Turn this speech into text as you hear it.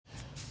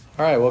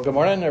All right, well, good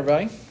morning,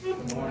 everybody.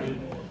 Good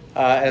morning.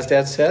 As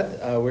Dad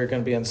said, we're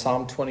going to be in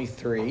Psalm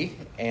 23,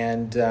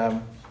 and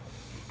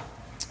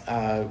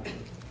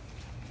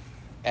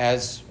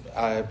as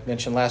I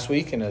mentioned last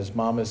week, and as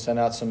Mom has sent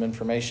out some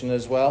information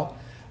as well,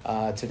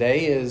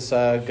 today is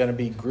going to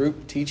be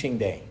group teaching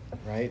day,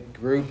 right?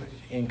 Group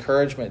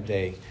encouragement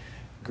day,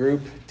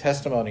 group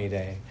testimony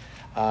day.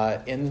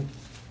 In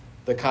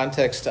the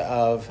context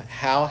of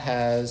how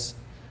has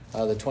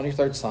the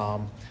 23rd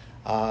Psalm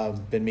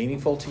been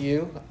meaningful to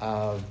you?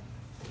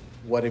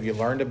 What have you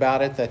learned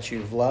about it that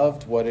you've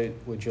loved?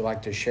 Would you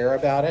like to share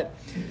about it?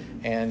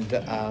 And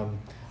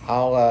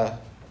I'll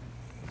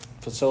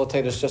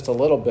facilitate us just a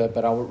little bit,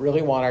 but I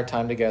really want our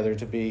time together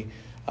to be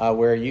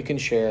where you can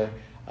share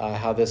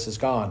how this has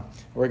gone.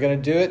 We're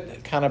going to do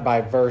it kind of by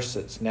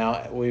verses.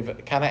 Now,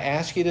 we've kind of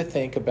asked you to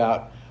think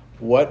about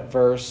what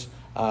verse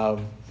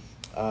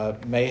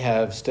may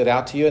have stood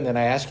out to you, and then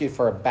I ask you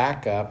for a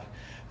backup.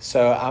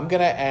 So I'm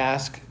going to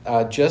ask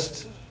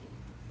just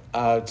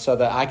so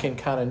that I can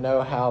kind of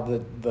know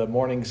how the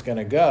morning's going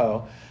to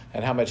go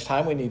and how much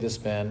time we need to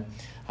spend.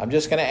 I'm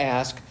just going to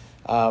ask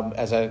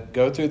as I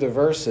go through the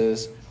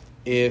verses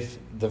if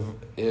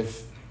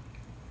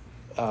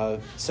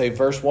say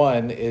verse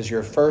 1 is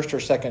your first or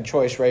second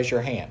choice, raise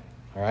your hand.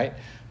 All right.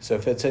 So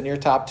if it's in your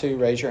top two,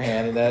 raise your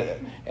hand,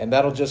 and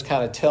that'll just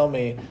kind of tell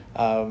me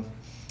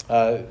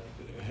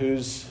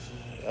who's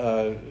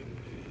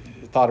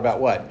thought about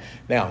what.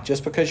 Now,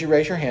 just because you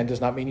raise your hand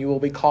does not mean you will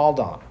be called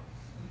on.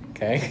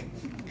 Okay?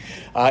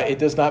 It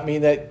does not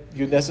mean that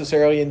you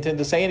necessarily intend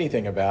to say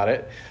anything about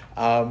it,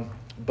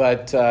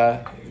 but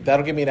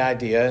that'll give me an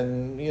idea.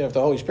 And if the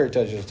Holy Spirit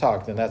tells you to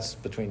talk, then that's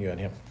between you and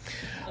Him.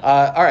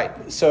 All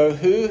right. So,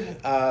 who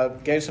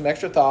gave some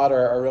extra thought,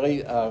 or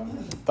really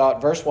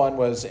thought verse 1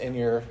 was in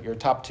your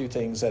top two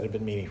things that have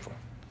been meaningful?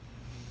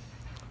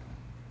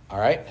 All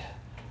right.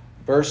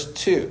 Verse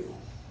 2.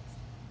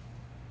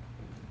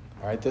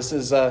 All right, this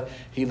is,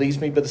 He leads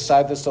me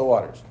beside the still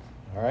waters.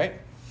 All right.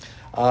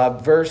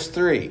 Verse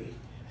 3,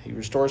 He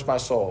restores my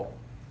soul.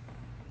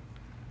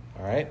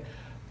 All right.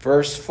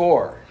 Verse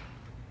 4,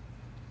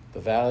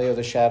 the valley of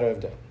the shadow of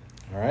death.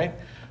 All right.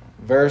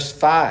 Verse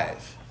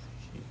 5,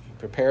 You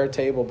prepare a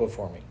table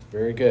before me.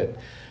 Very good.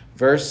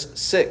 Verse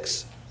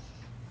 6,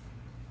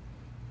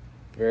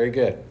 very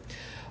good.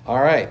 All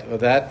right, well,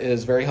 that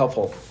is very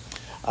helpful.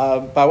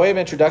 By way of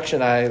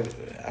introduction, I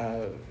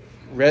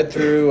read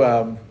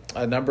through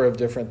a number of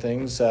different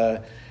things,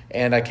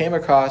 and I came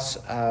across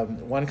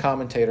one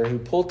commentator who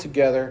pulled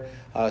together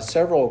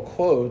several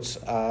quotes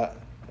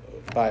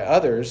by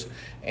others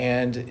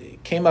and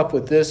came up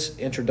with this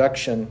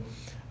introduction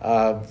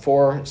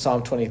for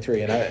Psalm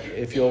 23. And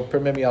if you'll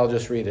permit me, I'll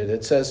just read it.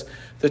 It says,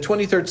 "The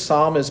 23rd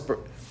Psalm is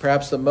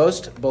perhaps the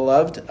most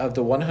beloved of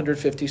the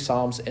 150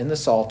 Psalms in the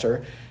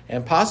Psalter,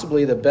 and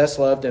possibly the best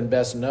loved and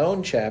best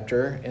known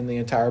chapter in the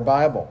entire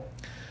Bible.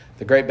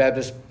 The great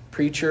Baptist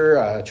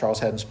preacher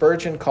Charles Haddon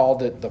Spurgeon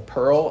called it the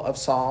Pearl of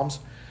Psalms.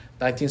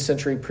 19th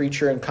century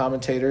preacher and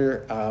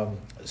commentator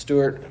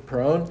Stuart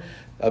Perowne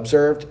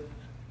observed,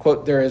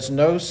 quote, "There is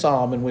no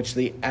psalm in which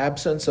the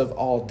absence of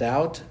all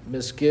doubt,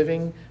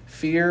 misgiving,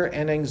 fear,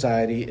 and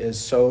anxiety is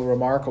so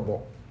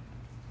remarkable."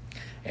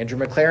 Andrew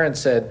McLaren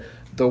said,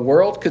 "The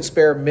world could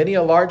spare many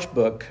a large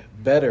book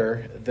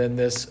better than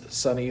this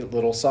sunny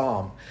little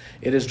psalm.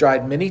 It has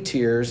dried many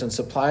tears and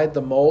supplied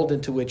the mold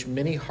into which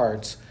many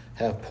hearts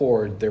have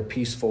poured their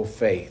peaceful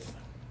faith."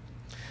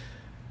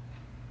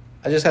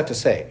 I just have to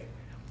say,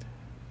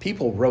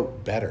 people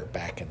wrote better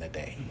back in the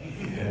day.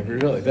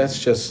 Really, that's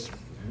just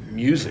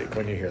music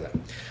when you hear that.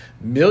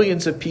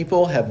 Millions of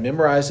people have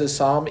memorized this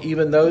psalm,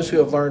 even those who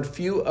have learned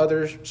few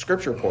other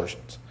scripture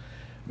portions.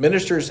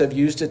 Ministers have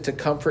used it to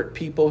comfort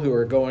people who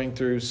are going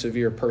through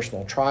severe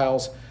personal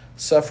trials,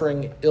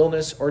 suffering,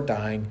 illness, or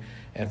dying,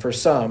 and for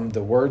some,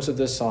 the words of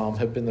this psalm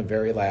have been the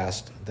very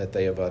last that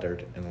they have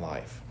uttered in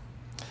life.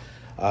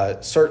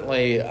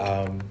 Certainly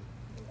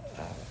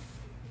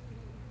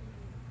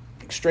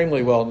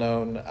extremely well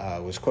known,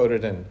 was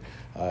quoted in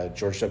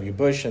George W.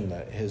 Bush in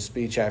his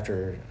speech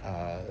after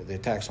the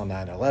attacks on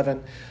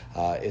 9/11.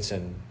 It's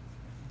in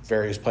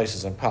various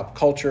places in pop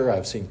culture.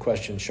 I've seen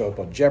questions show up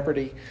on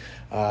Jeopardy.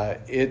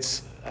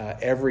 It's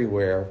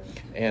everywhere,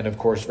 and of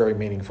course very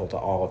meaningful to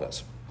all of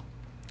us.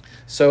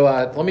 So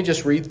let me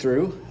just read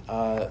through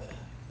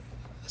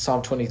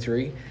Psalm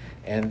 23,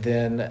 and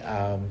then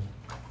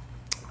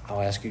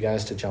I'll ask you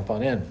guys to jump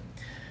on in.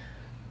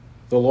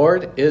 "The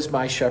Lord is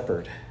my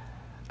shepherd.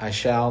 I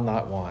shall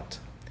not want.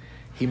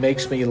 He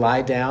makes me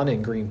lie down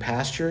in green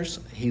pastures.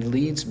 He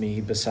leads me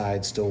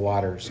beside still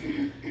waters.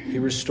 He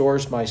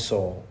restores my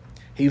soul.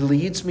 He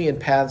leads me in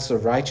paths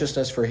of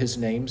righteousness for His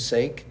name's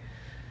sake.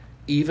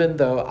 Even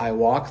though I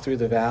walk through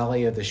the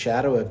valley of the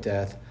shadow of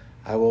death,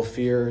 I will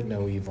fear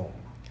no evil.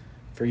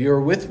 For you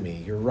are with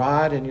me. Your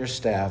rod and your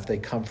staff, they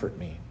comfort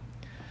me.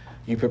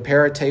 You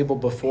prepare a table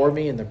before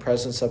me in the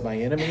presence of my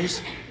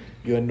enemies.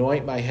 You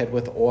anoint my head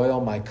with oil.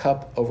 My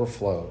cup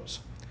overflows.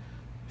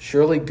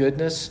 Surely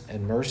goodness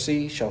and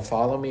mercy shall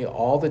follow me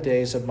all the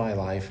days of my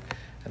life,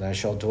 and I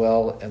shall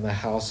dwell in the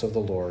house of the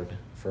Lord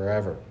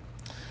forever.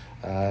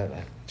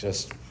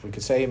 We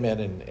could say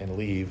amen and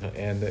leave,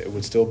 and it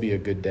would still be a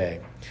good day.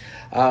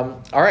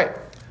 All right.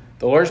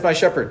 The Lord's my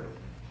shepherd.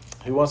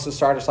 Who wants to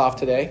start us off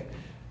today?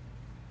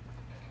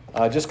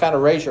 Just kind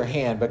of raise your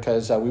hand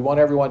because we want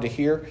everyone to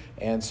hear.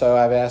 And so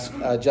I've asked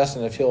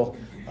Justin if he'll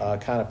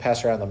kind of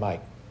pass around the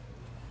mic.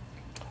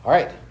 All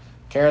right.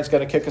 Karen's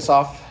going to kick us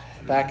off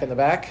back in the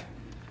back.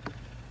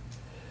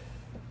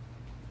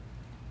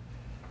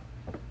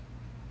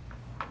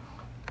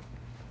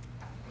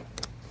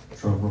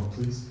 Drum roll,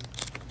 please.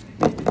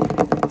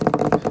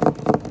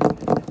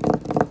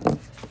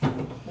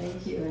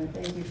 Thank you, and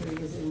thank you for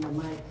using the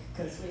mic,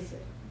 because we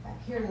sit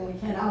back here and we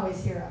can't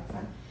always hear up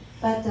front.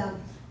 But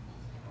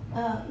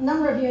a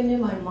number of you knew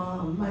my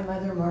mom, my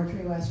mother,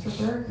 Marjorie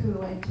Westerberg, who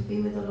went to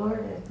be with the Lord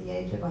at the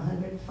age of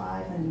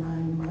 105 and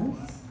 9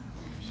 months.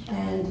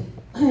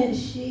 And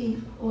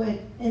she would,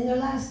 in the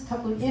last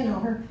couple,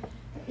 her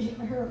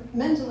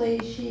mentally,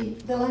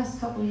 the last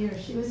couple of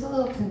years, she was a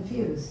little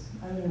confused.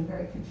 I mean,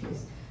 very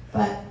confused.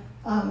 But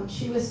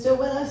she was still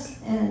with us,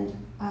 and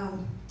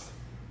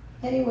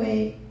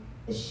anyway,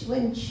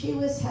 when she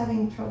was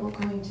having trouble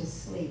going to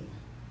sleep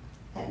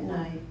at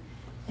night,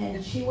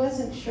 and she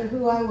wasn't sure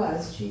who I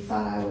was, she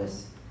thought I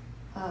was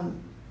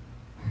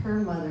her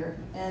mother,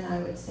 and I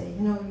would say,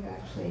 you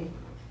actually,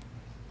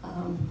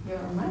 you're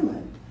my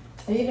mother.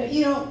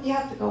 You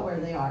have to go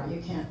where they are.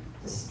 You can't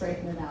just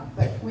straighten it out.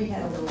 But we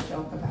had a little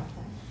joke about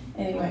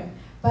that. Anyway,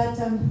 but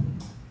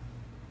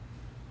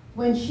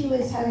when she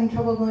was having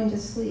trouble going to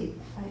sleep,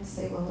 I'd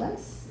say, well,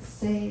 let's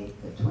say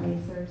the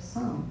 23rd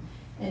Psalm.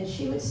 And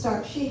she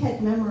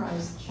had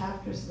memorized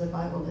chapters of the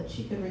Bible that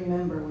she could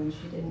remember when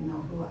she didn't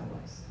know who I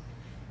was.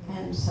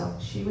 And so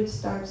she would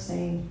start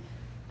saying,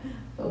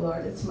 the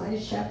Lord is my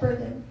shepherd,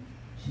 and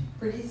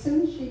pretty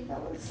soon she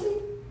fell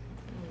asleep.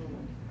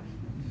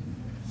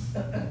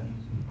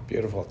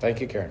 Beautiful.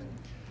 Thank you, Karen.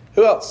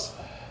 Who else?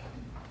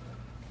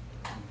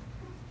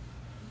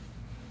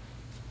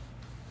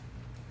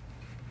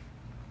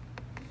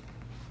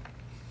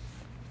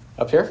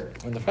 Up here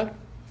in the front.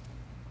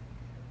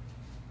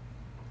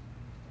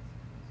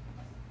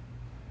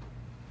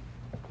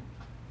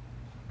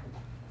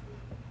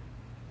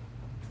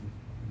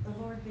 The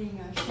Lord being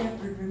our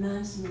shepherd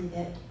reminds me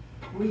that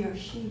we are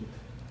sheep.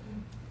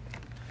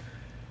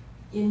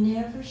 You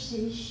never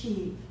see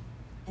sheep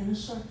in a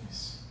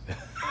circus.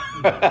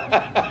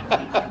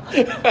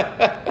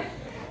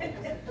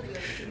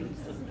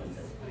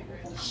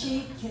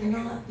 Sheep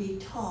cannot be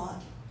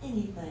taught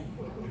anything.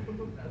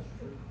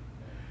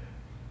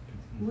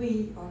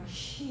 We are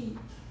sheep.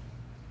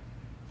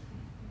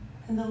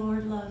 And the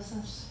Lord loves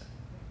us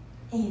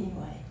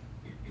anyway.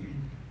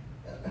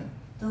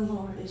 The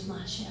Lord is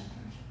my shepherd.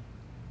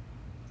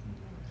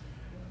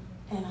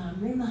 And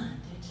I'm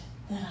reminded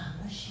that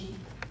I'm a sheep.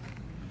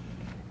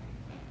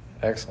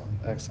 Excellent.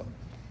 Excellent.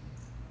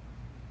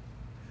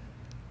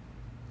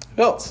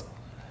 Who else?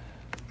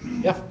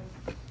 Yeah.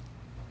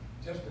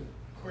 Just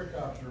a quick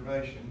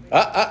observation.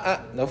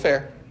 No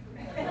fair.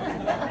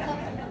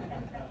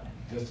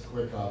 Just a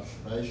quick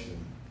observation.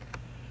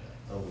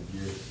 Over the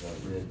years,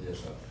 I've read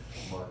this,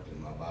 I've marked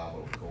in my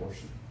Bible, of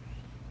course.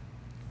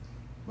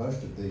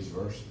 Most of these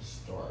verses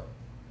start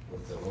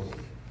with the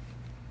Lord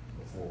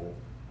before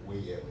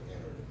we ever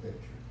enter the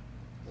picture.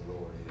 The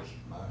Lord is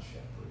my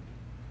shepherd.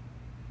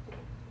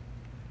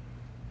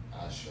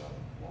 I shall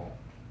not want.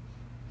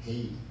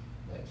 He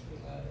makes me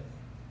lie down.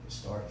 It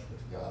starts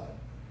with God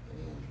and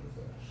ends with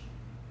us.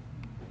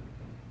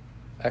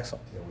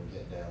 Excellent. Till we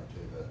get down to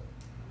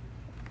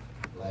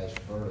the last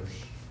verse,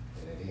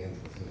 and it ends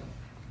with Him.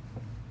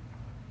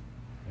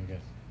 Very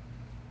good.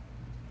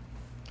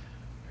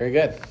 Very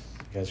good.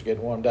 You guys are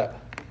getting warmed up.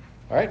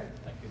 All right.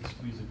 I could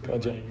squeeze a Go,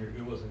 quick Jim. one in here.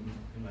 It wasn't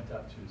in my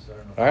top two, so I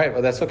don't know. All right.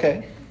 Well, that's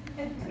okay.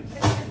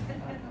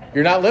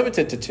 You're not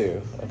limited to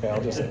two. Okay,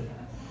 I'll just.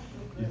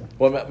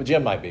 Well,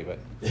 Jim might be, but.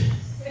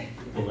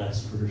 The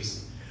last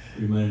verse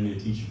reminded me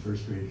of teaching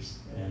first graders,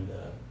 and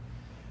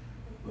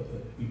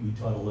we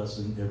taught a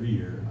lesson every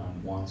year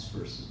on wants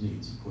versus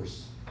needs. Of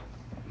course,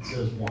 it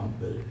says want,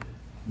 but it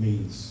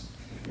means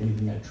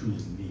anything I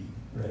truly need,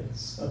 right?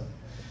 So,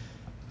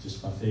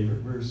 just my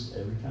favorite verse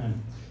every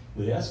time.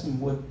 We'd ask them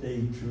what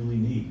they truly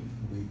need.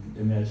 We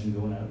imagine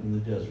going out in the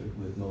desert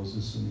with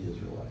Moses and the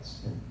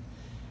Israelites, and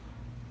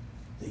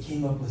they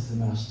came up with the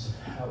most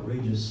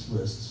outrageous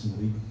lists, and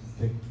we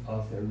picked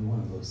off every one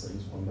of those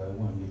things one by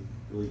one.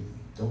 We really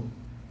don't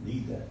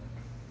need that.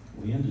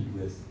 We ended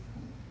with,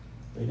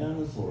 lay down on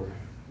the floor,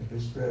 make her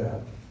spread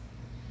out,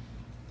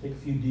 take a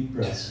few deep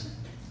breaths,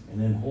 and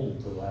then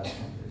hold the last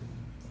one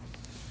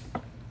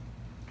here.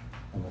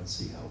 And let's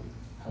see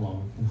how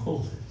long we can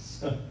hold it.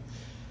 So,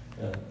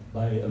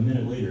 by a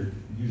minute later,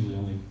 usually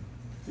only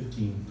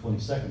 15, 20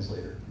 seconds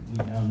later, we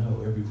now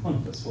know, every one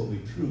of us, what we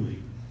truly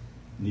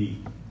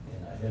need.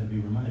 And I had to be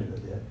reminded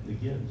of that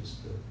again just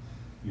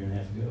a year and a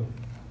half ago.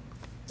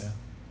 Yeah.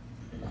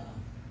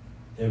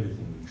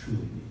 Everything we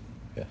truly need,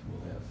 Yeah.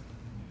 we'll have.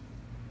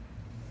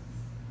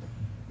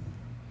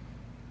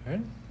 All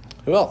right.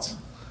 Who else?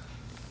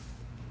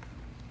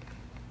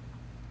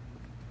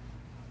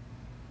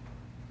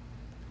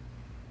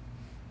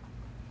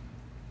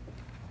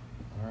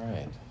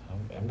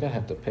 going to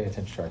have to pay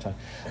attention to our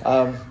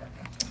time.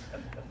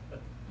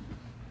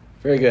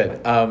 Very good.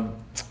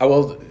 I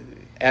will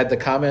add the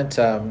comment.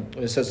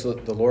 It says,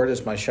 the Lord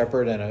is my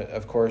shepherd. And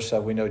of course,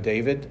 we know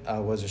David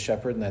was a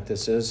shepherd and that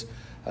this is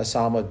a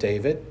Psalm of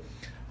David.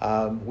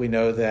 We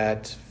know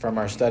that from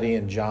our study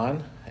in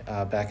John,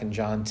 back in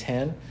John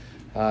 10,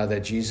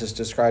 that Jesus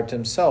described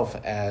himself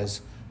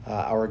as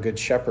our good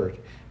shepherd.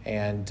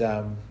 And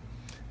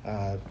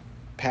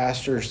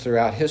pastors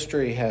throughout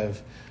history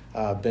have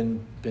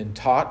been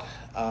taught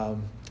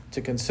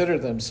to consider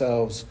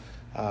themselves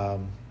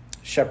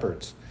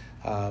shepherds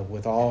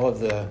with all of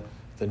the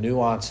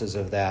nuances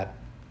of that.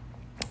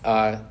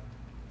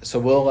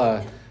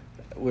 So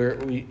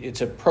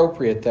it's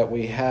appropriate that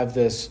we have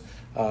this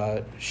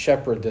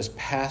shepherd, this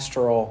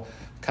pastoral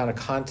kind of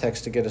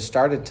context to get us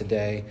started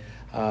today,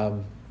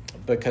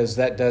 because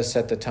that does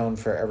set the tone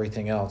for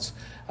everything else.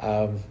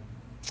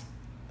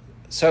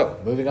 So,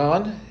 moving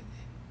on.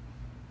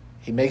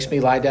 He makes me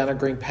lie down in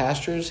green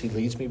pastures. He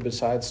leads me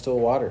beside still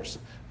waters.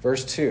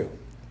 Verse 2.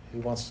 Who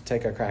wants to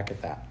take a crack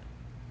at that?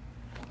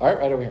 All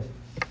right over here.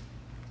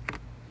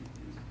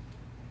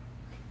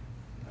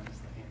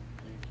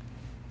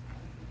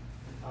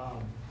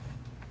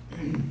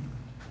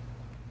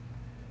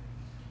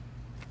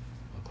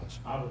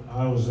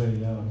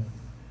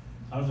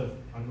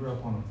 I grew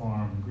up on a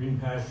farm. Green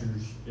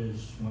pastures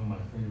is one of my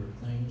favorite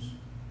things.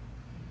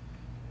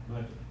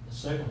 But the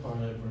second part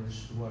of that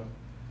verse, what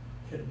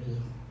hit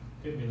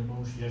me the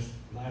most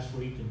last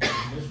week and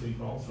this week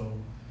also,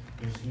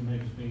 is he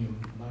makes me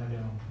lie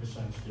down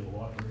beside still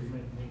water. He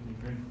make me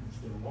drink from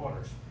still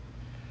waters.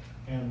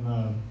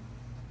 And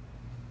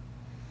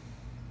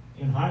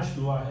in high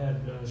school, I had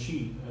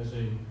sheep as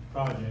a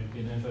project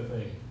in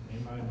FFA.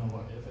 Anybody know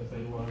what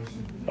FFA was?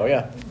 Oh,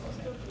 yeah.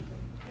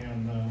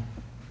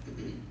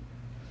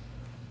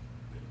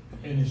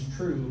 And it's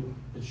true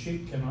that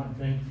sheep cannot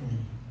drink from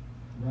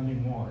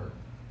running water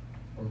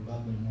or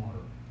bubbling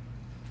water.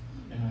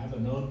 And I have a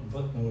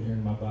footnote here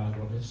in my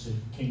Bible. It's the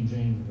King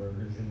James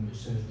Version. It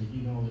says that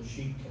you know that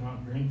sheep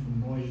cannot drink from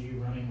noisy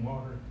running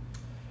water.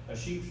 A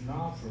sheep's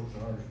nostrils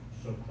are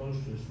so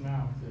close to its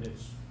mouth that if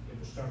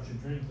it starts to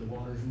drink, the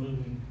water's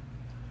moving.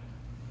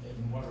 And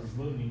the water's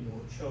moving, it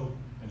will choke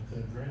and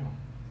could drown,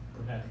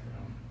 perhaps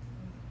drown.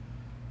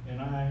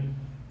 And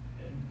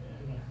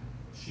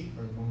sheep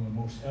are one of the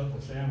most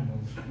helpless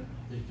animals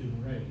that you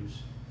can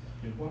raise.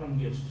 If one of them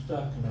gets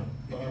stuck in a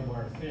barbed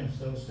wire fence,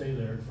 they'll stay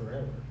there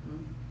forever.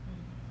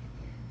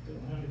 They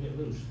don't know how to get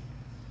loose.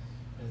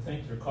 They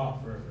think they're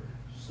caught forever.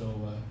 So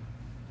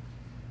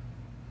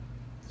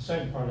the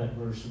second part of that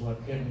verse is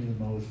what hit me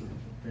the most, was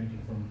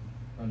drinking from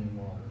running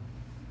water.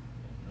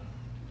 And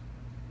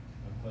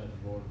I'm glad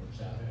the Lord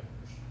looks out after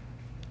us.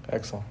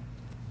 Excellent.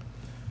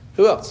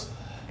 Who else?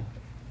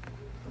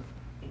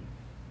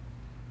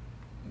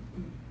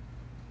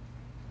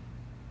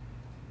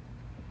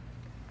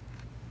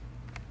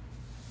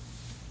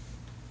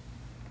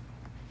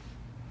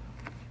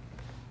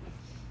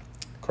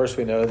 Of course,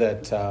 we know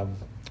that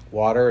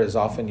water is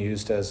often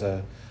used as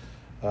a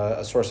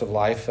source of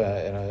life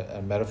and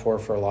a metaphor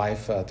for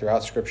life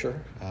throughout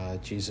Scripture.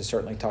 Jesus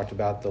certainly talked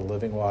about the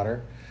living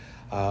water.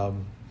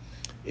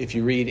 If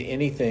you read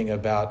anything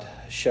about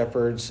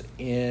shepherds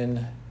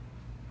in,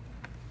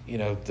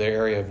 the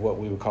area of what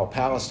we would call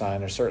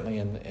Palestine, or certainly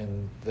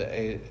in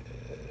the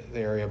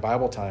area of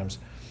Bible times,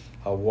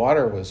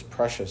 water was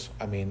precious.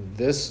 I mean,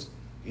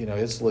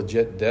 it's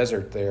legit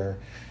desert there,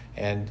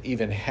 and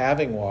even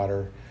having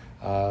water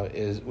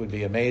would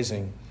be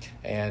amazing,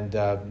 and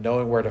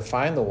knowing where to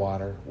find the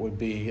water would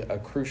be a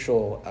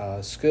crucial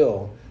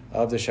skill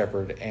of the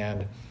shepherd.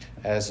 And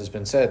as has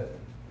been said,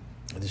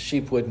 the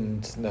sheep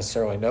wouldn't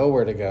necessarily know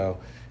where to go,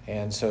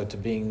 and so to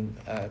being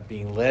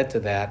led to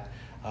that,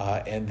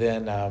 and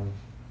then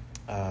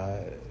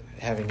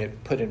having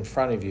it put in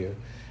front of you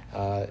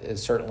is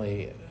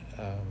certainly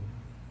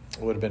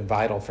would have been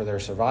vital for their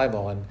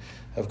survival. And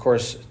of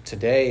course,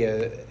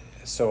 today,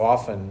 so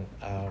often.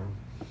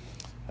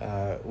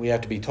 We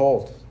have to be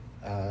told,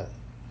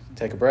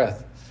 take a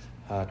breath,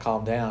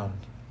 calm down,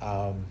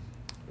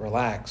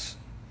 relax,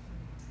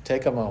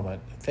 take a moment,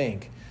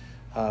 think.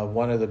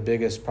 One of the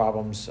biggest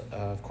problems,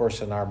 of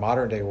course, in our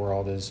modern day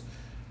world is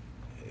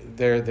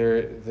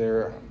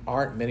there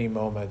aren't many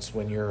moments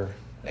when you're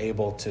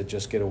able to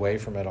just get away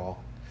from it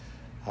all.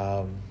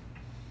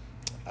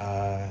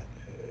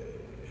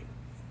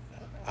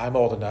 I'm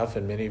old enough,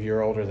 and many of you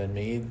are older than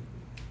me,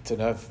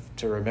 enough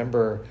to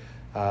remember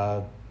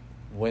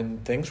when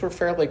things were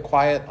fairly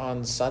quiet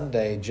on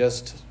Sunday,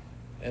 just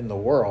in the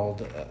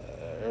world,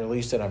 or at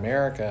least in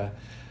America,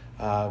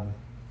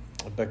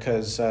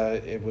 because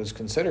it was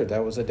considered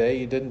that was a day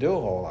you didn't do a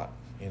whole lot.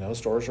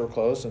 Stores were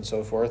closed and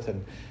so forth,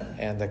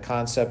 and the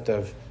concept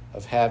of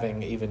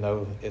having, even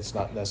though it's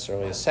not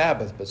necessarily a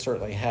Sabbath, but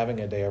certainly having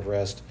a day of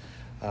rest,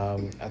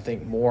 I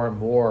think more and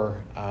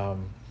more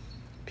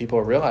people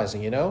are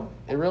realizing, it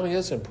really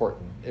is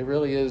important. It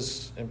really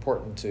is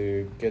important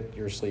to get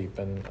your sleep.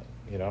 And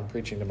I'm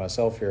preaching to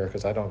myself here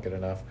because I don't get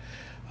enough.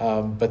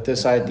 But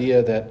this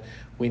idea that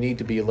we need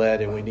to be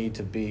led and we need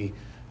to be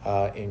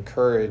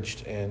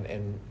encouraged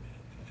and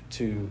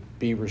to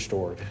be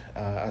restored.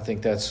 I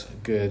think that's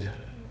good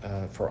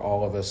for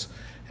all of us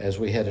as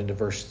we head into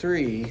verse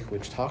 3,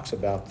 which talks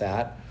about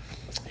that.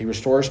 He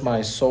restores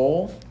my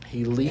soul.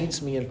 He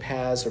leads me in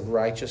paths of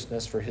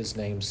righteousness for his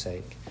name's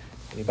sake.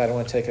 Anybody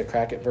want to take a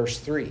crack at verse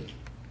 3?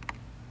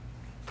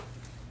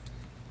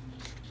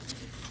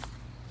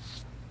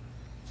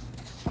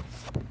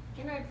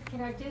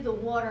 Can I do the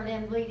water and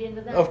then lead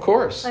into that? Of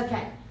course.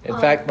 Okay. In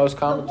fact, most the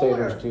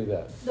commentators water- do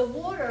that. The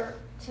water,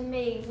 to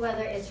me,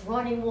 whether it's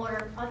running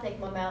water, I think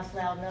my mouth's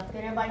loud enough.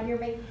 Can everybody hear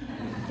me?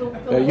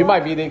 You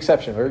might be the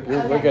exception. We're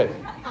good.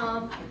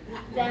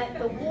 That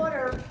the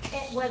water,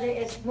 whether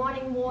it's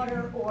running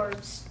water or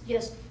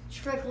just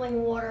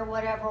trickling water,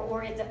 whatever,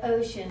 or it's the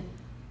ocean,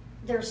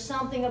 there's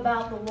something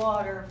about the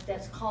water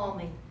that's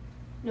calming,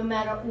 no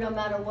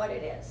matter what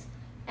it is.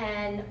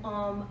 And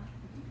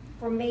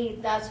for me,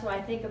 that's what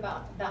I think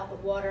about the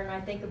water, and I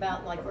think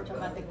about, like we're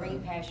talking about the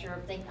green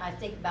pasture. I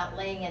think about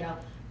laying in a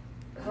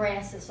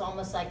grass that's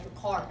almost like the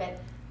carpet,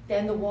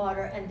 then the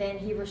water, and then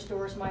he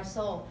restores my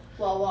soul.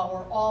 Well,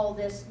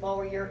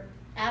 while you're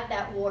at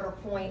that water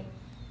point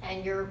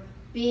and you're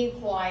being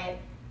quiet,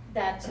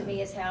 that to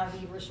me is how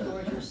he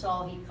restores your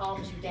soul. He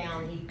calms you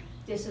down.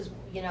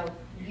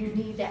 You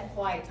need that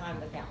quiet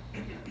time with him.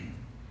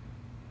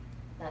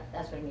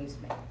 That's what he means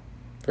to me.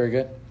 Very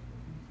good.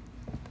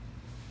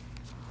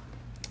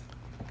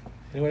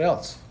 Anyone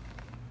else?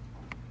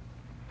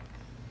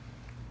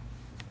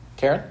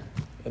 Karen,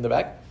 in the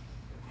back.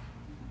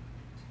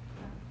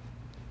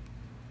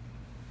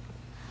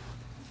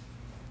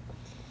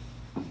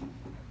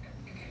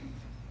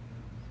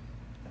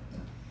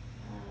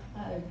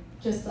 I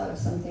just thought of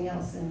something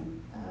else,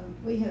 and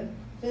we have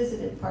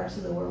visited parts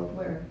of the world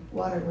where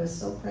water was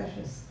so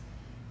precious,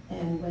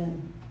 and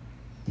when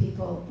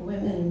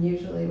women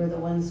usually were the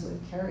ones who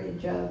would carry a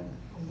jug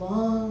a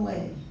long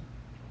way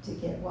to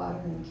get water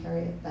and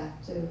carry it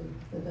back to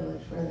the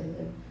village where they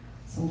lived,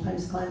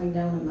 sometimes climbing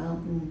down a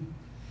mountain.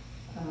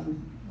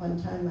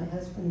 One time my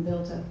husband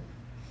built a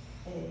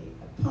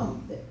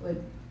pump that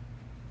would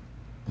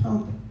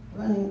pump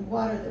running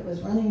water that was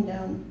running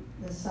down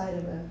the side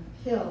of a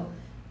hill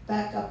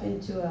back up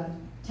into a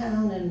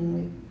town, and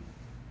we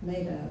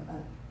made a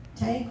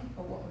tank,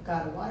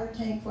 got a water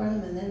tank for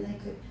them, and then they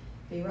could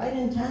be right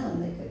in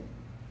town.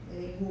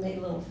 They even made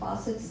little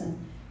faucets, and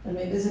when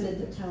we visited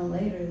the town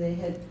later, they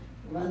had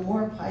run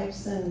more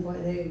pipes, and boy,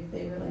 they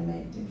really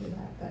made do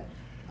that. But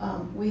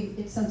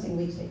it's something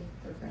we take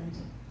for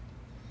granted.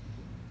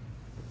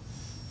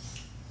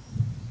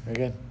 Very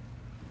good.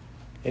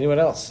 Anyone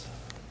else?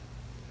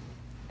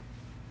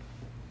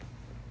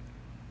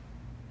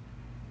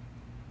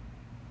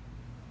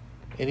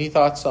 Any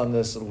thoughts on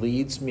this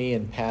leads me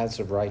in paths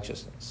of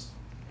righteousness?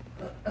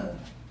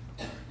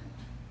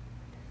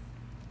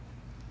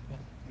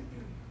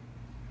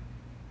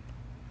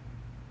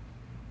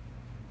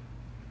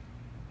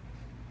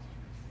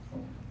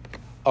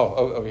 Oh,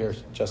 over here,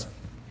 Justin.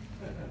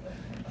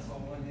 I saw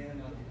one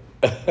hand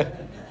out here.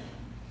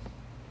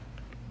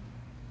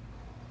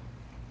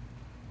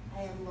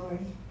 I am Lori.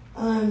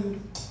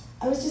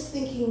 I was just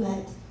thinking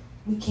that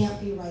we can't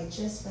be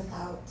righteous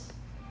without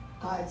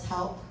God's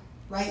help,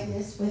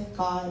 rightness with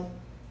God,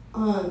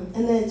 and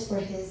then it's for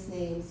His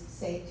name's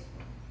sake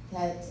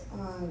that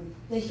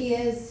He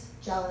is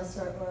jealous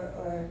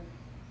or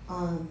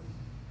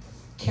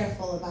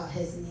careful about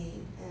His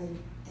name, and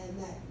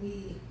that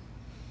we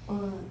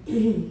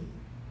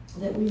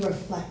that we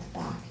reflect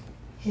back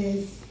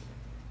His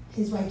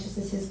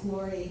righteousness, His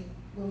glory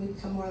when we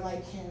become more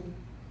like Him.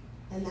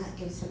 And that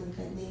gives Him a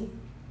good name.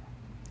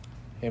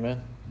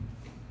 Amen.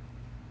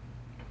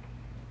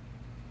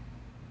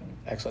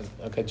 Excellent.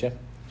 Okay, Jim?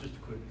 Just a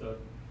quick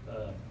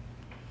thought.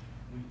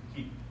 We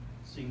keep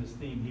seeing this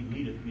theme, He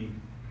leadeth me.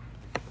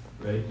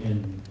 Right,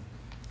 and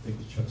I think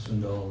it was Chuck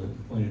Swindoll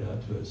that pointed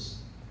out to us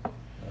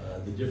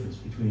the difference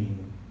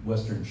between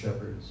Western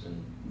shepherds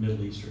and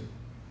Middle Eastern,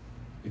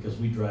 because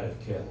we drive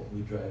cattle,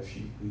 we drive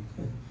sheep,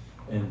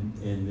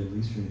 and Middle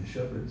Eastern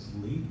shepherds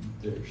lead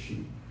their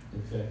sheep.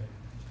 In fact,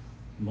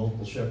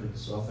 multiple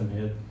shepherds often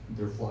had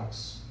their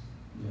flocks,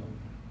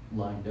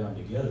 lying down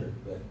together.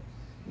 But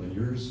when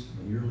your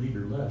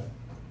leader left,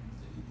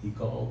 he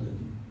called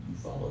and you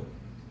followed.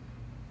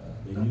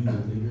 They knew their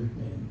leader,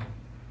 and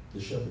the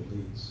shepherd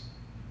leads.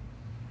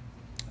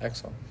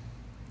 Excellent.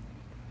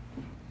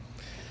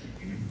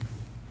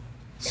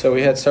 So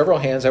we had several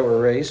hands that were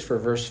raised for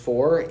verse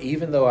 4.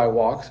 Even though I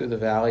walk through the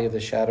valley of the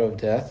shadow of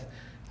death,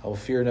 I will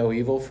fear no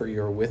evil, for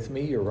you are with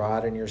me. Your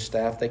rod and your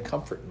staff, they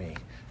comfort me.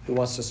 Who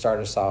wants to start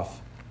us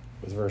off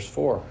with verse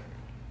 4?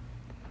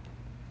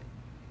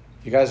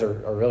 You guys are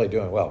really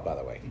doing well, by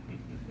the way.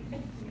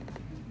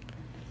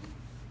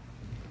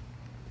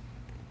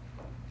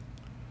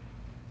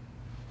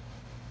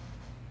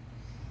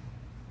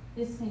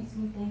 This makes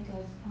me think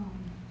of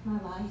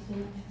my life in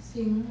the past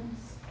few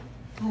months.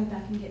 I hope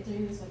I can get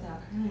through this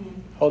without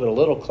crying. Hold it a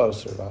little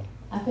closer, Rod.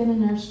 I've been a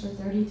nurse for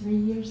 33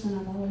 years, and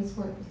I've always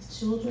worked with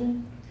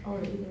children or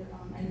either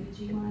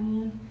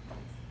OBGYN.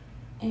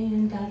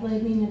 and God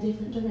led me in a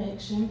different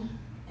direction,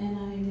 and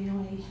I am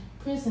now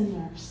a prison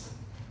nurse.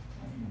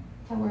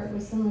 I work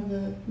with some of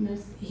the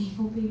most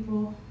evil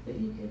people that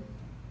you could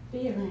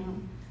be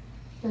around,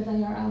 but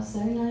they are all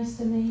so nice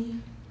to me.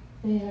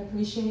 They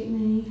appreciate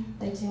me.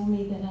 They tell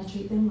me that I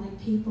treat them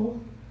like people,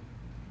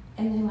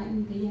 and they like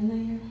me being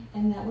there,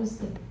 and that was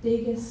the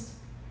biggest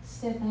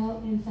step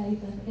out in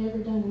faith I've ever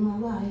done in my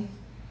life,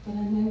 but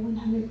I know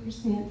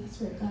 100%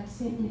 that's where God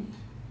sent me.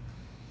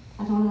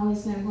 I don't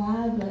always know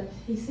why, but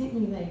he sent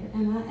me there,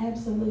 and I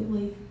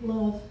absolutely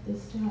love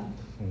this job.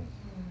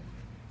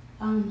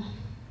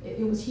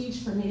 It was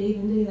huge for me to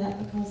even do that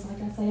because,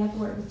 like I say, I've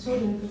worked with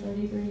children for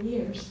 33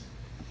 years.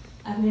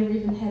 I've never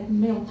even had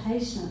male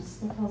patients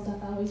because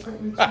I've always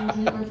worked with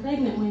children or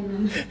pregnant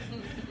women.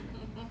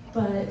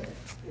 But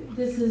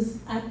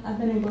I've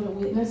been able to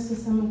witness to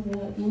some of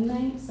the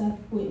inmates. I've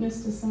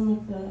witnessed to some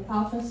of the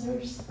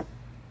officers.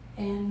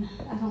 And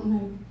I don't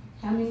know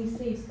how many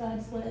seeds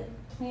God's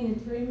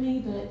planted through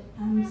me, but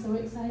I'm so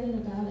excited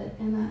about it.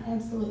 And I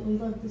absolutely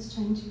love this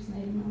change he's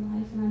made in my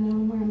life. And I know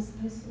I'm where I'm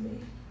supposed to be.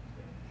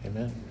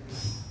 Amen.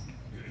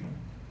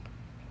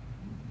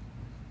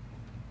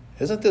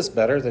 Isn't this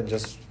better than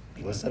just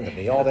listening to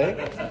me all day?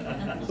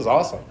 This is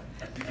awesome.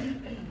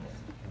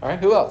 All right,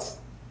 who else?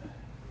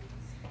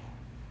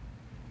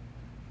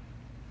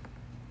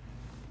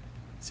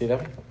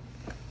 CW?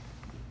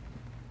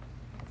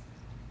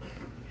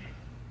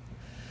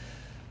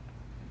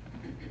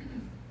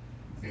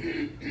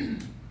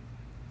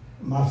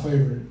 My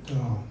favorite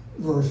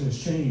verse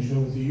has changed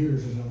over the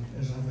years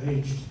as I've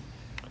aged.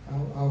 I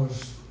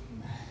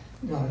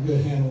got a good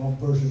handle on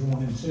verses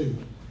 1 and 2,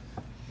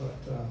 but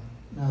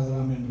now that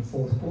I'm in the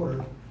fourth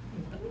quarter,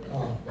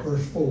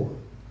 verse 4,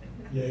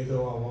 yea,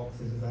 though I walk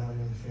through the valley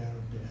of the shadow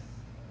of death,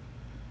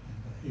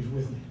 he's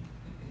with me,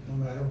 no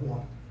matter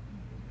what.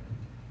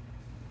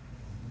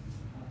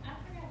 I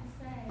forgot to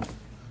say,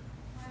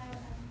 I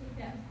think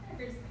that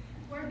verse,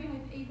 working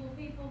with evil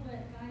people, but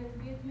God is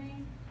with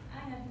me.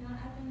 I've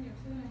been there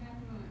 2.5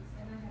 months,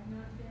 and I have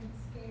not been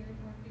scared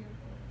or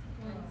fearful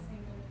one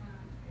single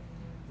time.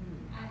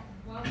 I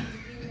walk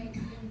with inmates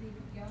in the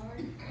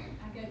yard.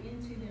 I go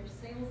into their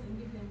cells and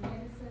give them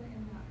medicine,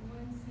 and not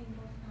one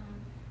single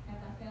time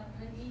have I felt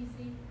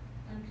uneasy,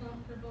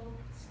 uncomfortable,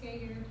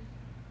 scared.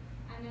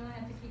 I know I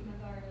have to keep my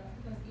guard up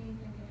because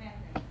anything could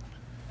happen,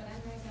 but I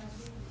know God's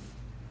with me.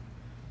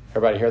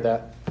 Everybody hear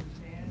that?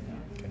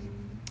 Okay.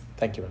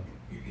 Thank you, man.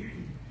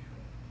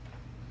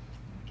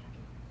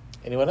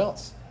 Anyone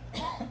else?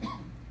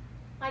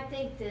 I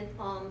think that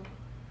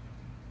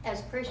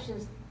as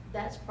Christians,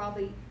 that's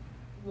probably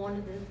one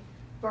of the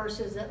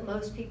verses that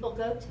most people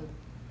go to,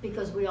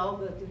 because we all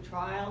go through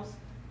trials.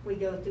 We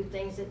go through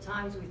things at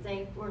times we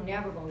think we're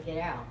never going to get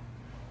out.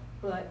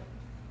 But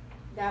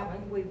that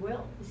one we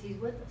will, because he's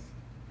with us.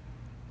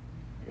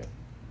 Yeah.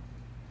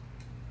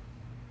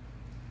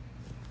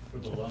 For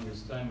the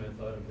longest time,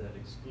 I thought of that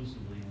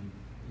exclusively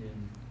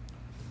in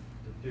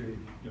the period,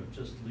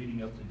 just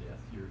leading up to death.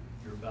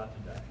 You're about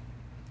to die.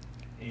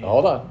 And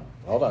Hold on.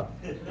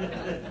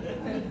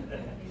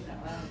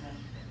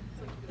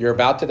 You're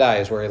about to die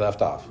is where he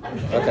left off.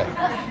 Okay.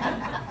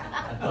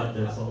 I thought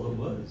that's all it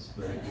was,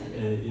 but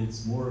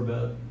it's more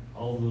about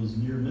all those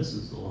near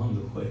misses along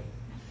the way.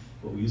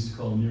 What we used to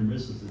call near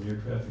misses in air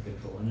traffic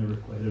control. I never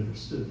quite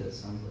understood that.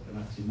 Sounds like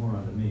an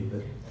oxymoron to me,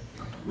 but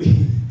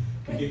we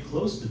get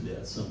close to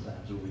death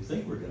sometimes, or we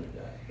think we're going to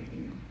die,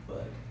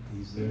 but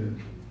he's there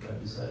right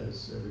beside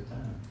us every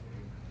time.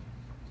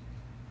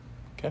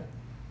 Okay.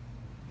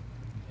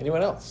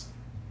 Anyone else?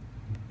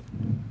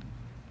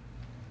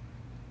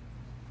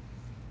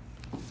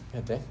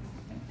 Yeah, Dave?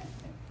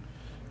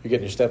 You're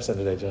getting your steps in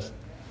today, Jess.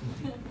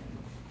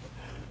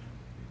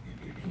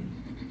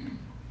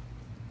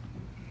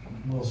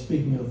 Well,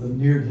 speaking of the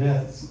near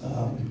deaths,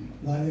 I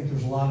think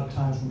there's a lot of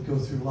times we go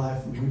through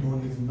life and we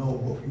don't even know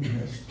what we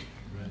missed.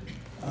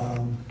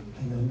 And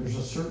then there's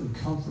a certain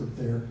comfort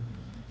there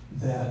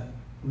that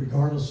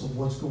regardless of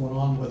what's going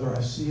on, whether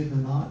I see it or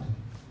not,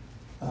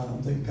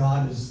 that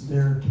God is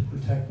there to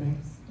protect me.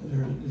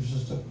 There's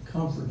just a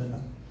comfort and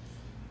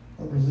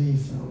a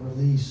relief and a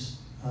release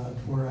to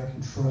where I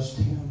can trust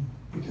him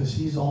because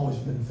he's always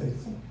been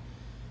faithful.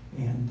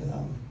 And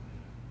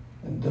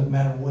it doesn't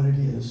matter what it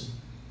is,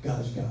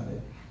 God's got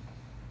it.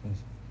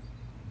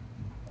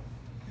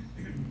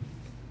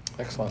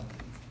 Excellent.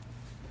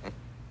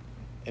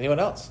 Anyone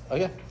else? Oh,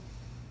 yeah.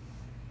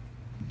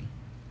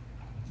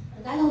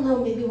 I don't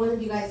know, maybe one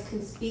of you guys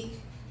can speak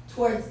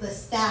towards the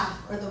staff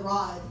or the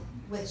rod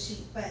with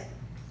sheep, but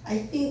I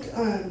think,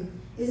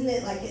 isn't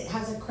it like it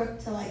has a crook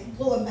to like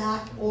pull them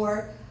back,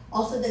 or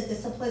also to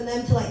discipline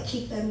them to like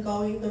keep them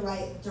going the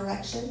right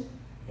direction?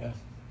 Yeah.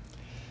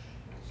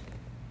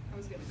 I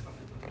was going to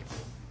comment on it.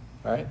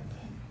 All right.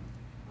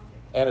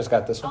 Anna's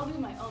got this one. I'll do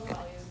my own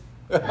value.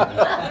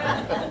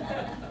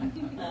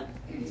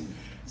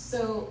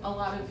 So a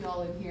lot of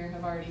y'all in here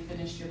have already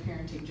finished your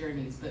parenting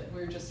journeys, but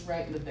we're just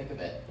right in the thick of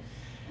it.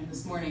 And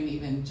this morning,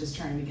 even just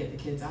trying to get the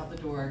kids out the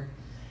door,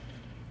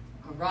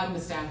 a rod and a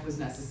staff was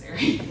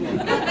necessary.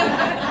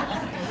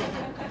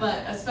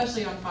 But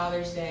especially on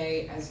Father's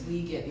Day, as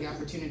we get the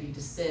opportunity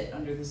to sit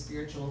under the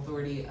spiritual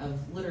authority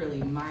of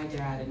literally my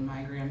dad and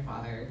my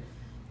grandfather,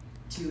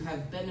 to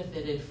have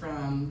benefited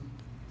from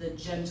the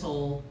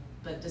gentle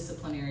but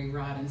disciplinary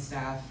rod and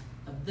staff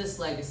of this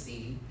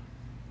legacy,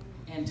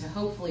 and to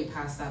hopefully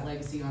pass that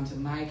legacy on to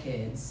my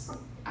kids.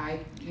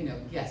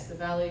 Yes, the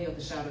valley of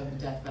the shadow of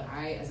death, but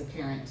I, as a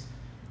parent,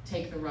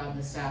 take the rod and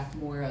the staff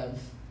more of,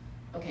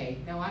 okay,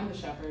 now I'm the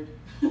shepherd,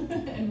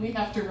 and we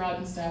have to rod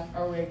and staff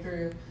our way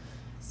through.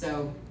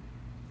 So,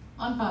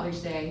 on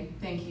Father's Day,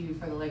 thank you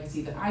for the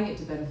legacy that I get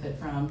to benefit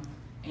from,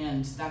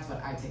 and that's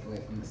what I take away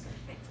from this day.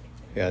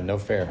 Yeah, no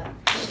fair.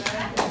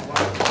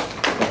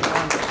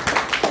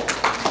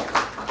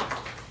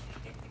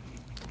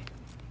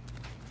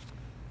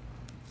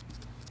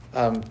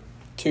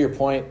 To your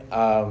point,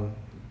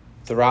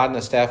 the rod and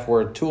the staff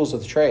were tools of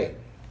the trade.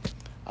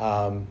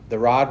 The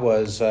rod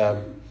was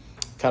kind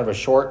of a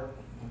short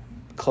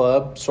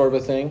club sort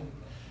of a thing.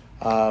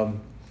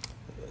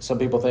 Some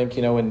people think,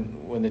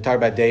 when they talk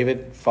about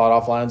David fought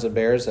off lions and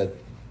bears, that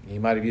he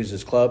might have used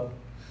his club,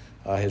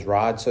 his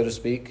rod, so to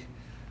speak.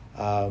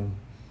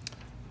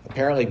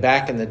 Apparently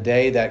back in the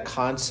day, that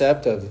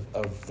concept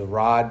of the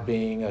rod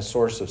being a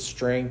source of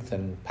strength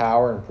and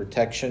power and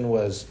protection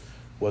was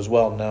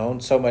well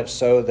known, so much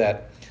so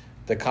that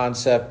the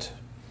concept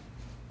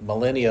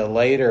millennia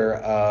later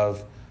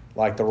of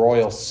like the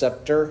royal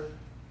scepter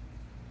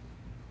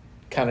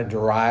kind of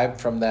derived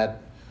from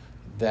that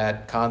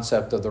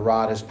concept of the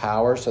rod as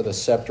power. So the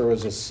scepter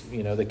was,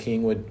 the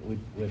king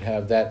would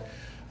have that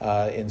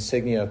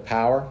insignia of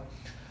power.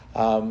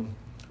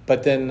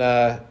 But then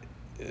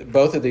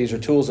both of these are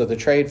tools of the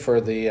trade for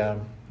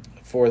the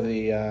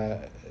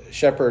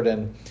shepherd.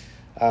 And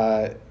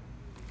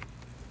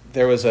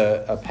there was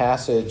a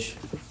passage.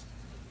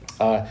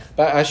 But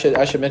I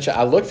should mention,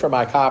 I looked for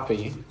my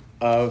copy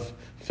of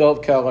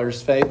Philip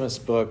Keller's famous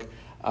book,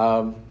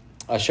 A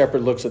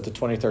Shepherd Looks at the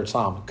 23rd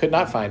Psalm. Could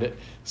not find it,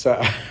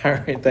 so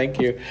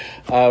thank you.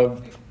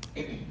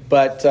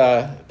 But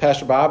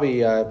Pastor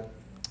Bobby,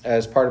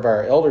 as part of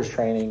our elders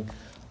training,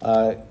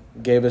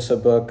 gave us a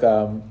book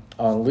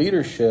on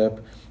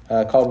leadership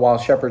called While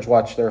Shepherds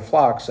Watch Their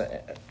Flocks.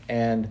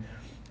 And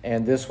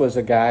this was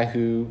a guy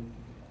who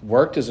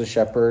worked as a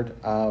shepherd,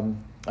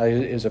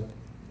 is a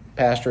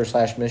pastor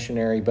 /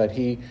 missionary, but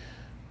he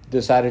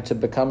decided to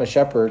become a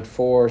shepherd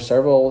for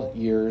several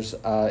years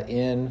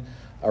in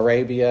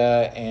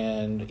Arabia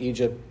and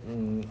Egypt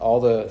and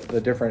all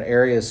the different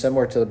areas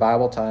similar to the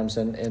Bible times,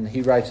 and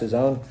he writes his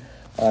own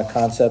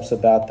concepts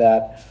about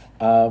that.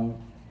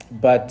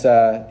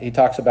 But he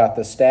talks about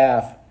the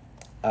staff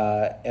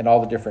and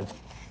all the different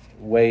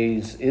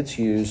ways it's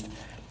used.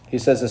 He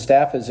says the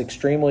staff is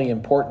extremely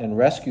important in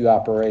rescue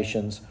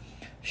operations.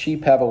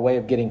 Sheep have a way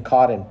of getting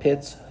caught in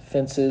pits,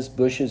 fences,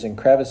 bushes, and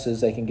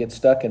crevices. They can get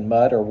stuck in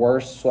mud or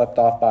worse, swept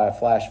off by a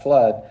flash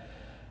flood.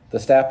 The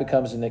staff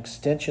becomes an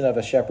extension of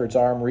a shepherd's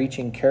arm,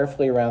 reaching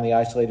carefully around the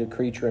isolated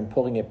creature and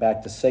pulling it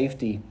back to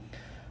safety.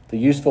 The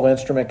useful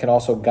instrument can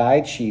also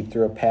guide sheep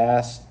through a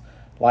path,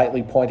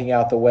 lightly pointing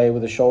out the way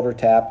with a shoulder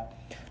tap.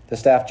 The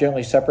staff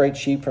gently separates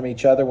sheep from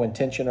each other when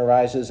tension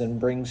arises and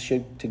brings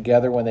sheep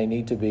together when they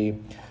need to be.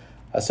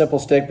 A simple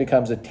stick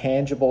becomes a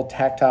tangible,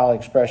 tactile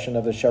expression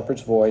of the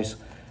shepherd's voice,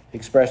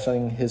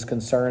 expressing his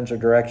concerns or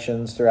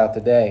directions throughout the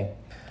day.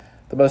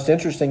 The most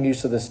interesting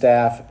use of the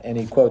staff, and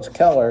he quotes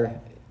Keller,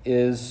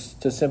 is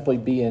to simply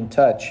be in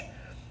touch.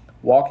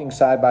 Walking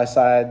side by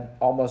side,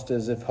 almost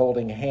as if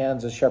holding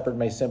hands, a shepherd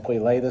may simply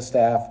lay the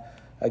staff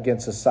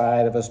against the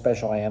side of a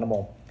special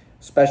animal.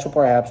 Special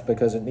perhaps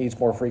because it needs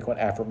more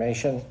frequent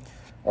affirmation,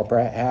 or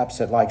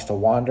perhaps it likes to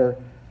wander,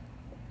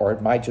 or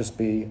it might just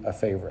be a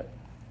favorite.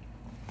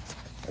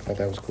 I thought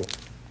that was cool.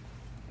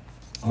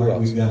 All right,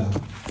 we've got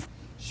a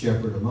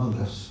shepherd among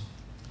us.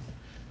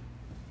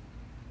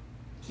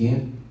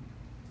 Ken,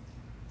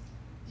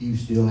 you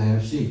still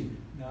have sheep?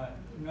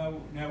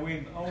 No,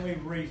 we've only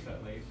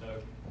recently,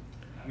 so,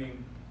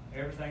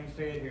 everything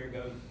said here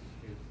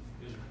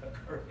is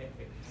correct.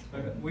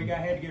 But we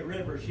had to get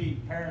rid of our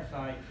sheep,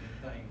 parasites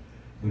and things.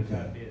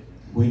 Okay.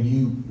 When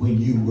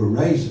you were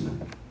raising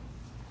them,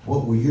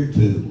 what were your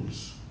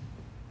tools?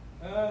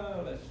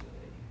 Let's see.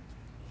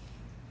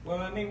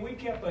 Well, we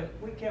kept a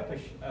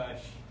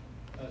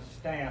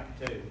staff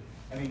too.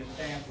 The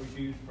staff was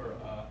used for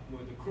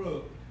with the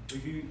crook.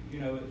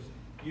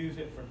 Use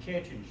it for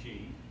catching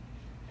sheep.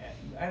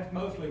 And that's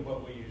mostly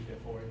what we used it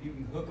for. If you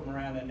can hook them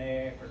around the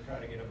neck or try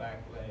to get a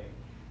back leg,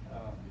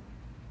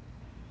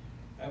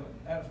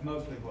 that was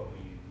mostly what we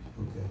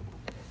used. Okay.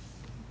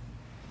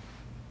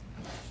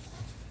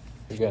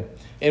 You're good.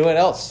 Anyone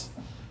else?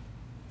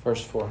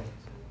 Verse 4.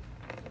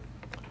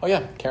 Oh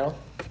yeah, Carolyn.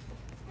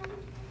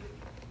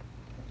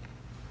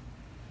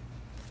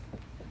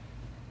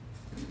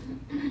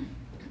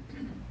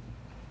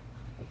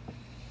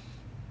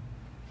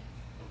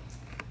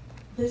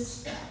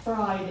 This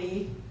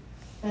Friday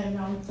and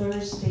on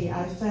Thursday,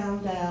 I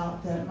found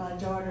out that my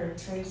daughter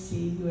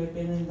Tracy, who had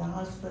been in the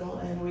hospital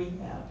and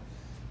rehab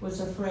was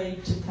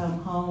afraid to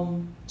come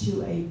home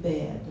to a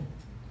bed.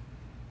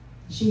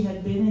 She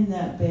had been in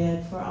that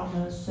bed for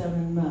almost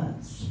 7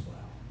 months.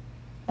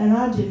 And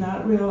I did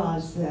not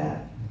realize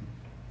that.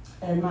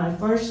 And my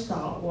first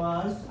thought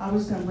was, I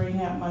was going to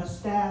bring out my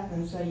staff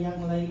and say,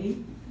 young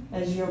lady,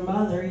 as your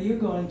mother, you're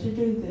going to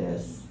do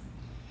this.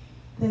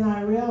 Then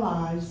I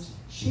realized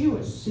she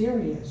was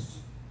serious.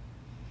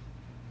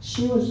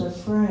 She was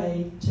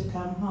afraid to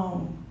come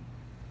home.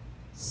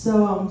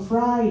 So on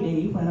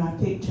Friday, when I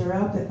picked her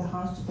up at the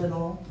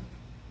hospital,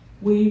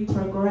 we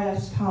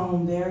progressed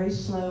home very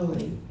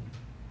slowly.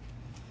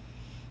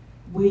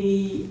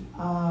 We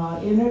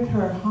entered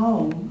her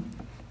home,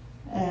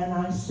 and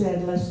I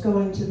said, let's go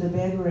into the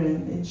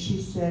bedroom. And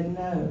she said,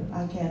 no,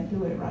 I can't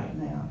do it right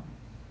now.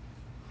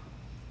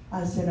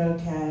 I said,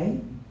 okay,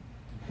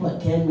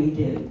 what can we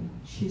do?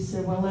 She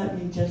said, well,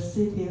 let me just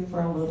sit here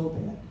for a little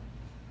bit.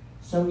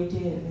 So we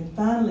did. And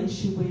finally,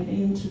 she went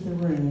into the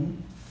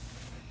room,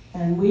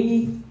 and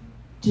we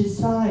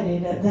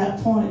decided at that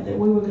point that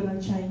we were going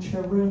to change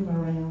her room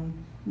around.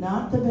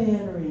 Not the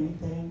bed or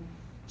anything,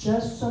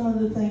 just some of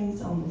the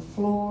things on the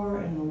floor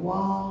and the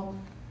wall.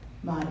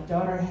 My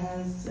daughter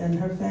has, and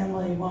her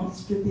family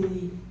wants to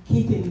be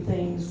keeping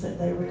things that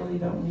they really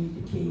don't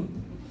need to keep.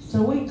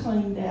 So we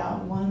cleaned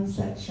out one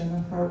section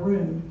of her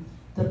room,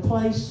 the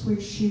place where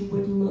she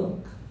would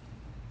look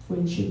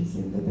when she was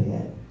in the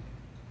bed.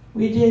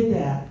 We did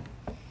that.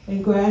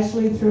 And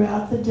gradually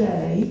throughout the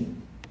day,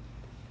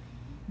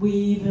 we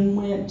even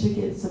went to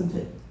get some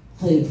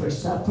food for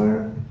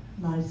supper.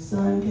 My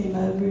son came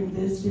over and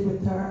visited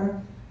with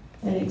her,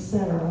 and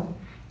etc.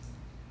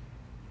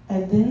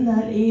 And then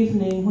that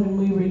evening when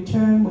we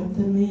returned with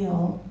the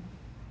meal,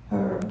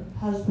 her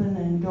husband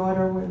and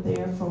daughter were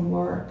there from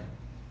work,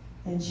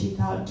 and she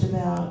talked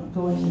about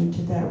going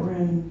into that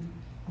room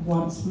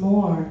once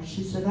more.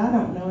 She said, I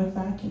don't know if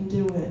I can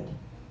do it.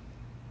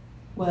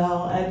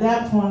 Well, at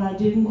that point, I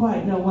didn't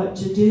quite know what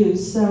to do,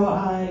 so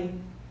I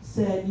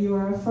said,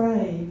 you're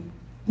afraid.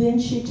 Then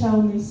she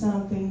told me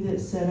something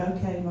that said,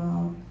 okay,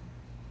 Mom,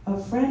 a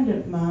friend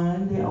of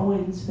mine, the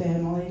Owens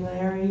family,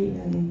 Larry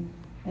and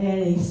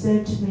Annie,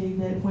 said to me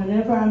that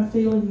whenever I'm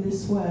feeling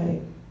this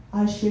way,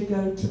 I should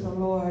go to the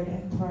Lord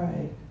and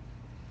pray.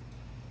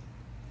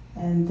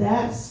 And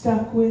that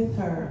stuck with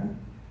her.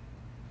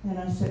 And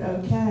I said,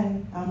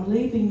 okay, I'm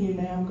leaving you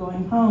now, I'm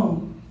going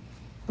home.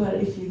 But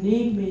if you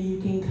need me,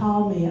 you can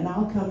call me and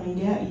I'll come and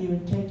get you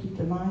and take you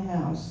to my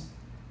house.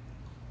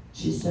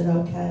 She said,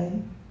 okay.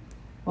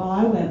 Well,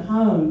 I went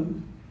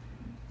home.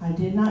 I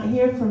did not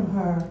hear from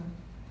her.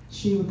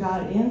 She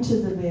got into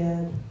the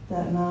bed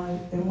that night,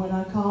 and when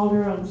I called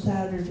her on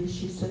Saturday,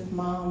 she said,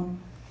 Mom,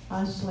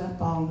 I slept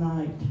all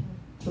night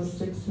till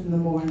 6 in the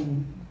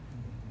morning.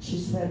 She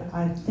said,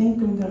 I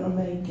think I'm going to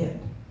make it.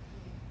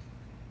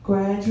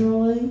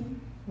 Gradually,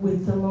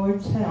 with the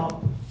Lord's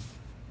help,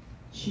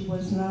 she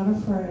was not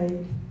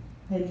afraid,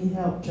 and He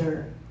helped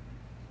her.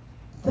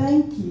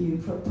 Thank you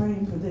for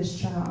praying for this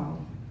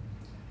child.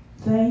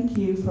 Thank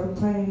you for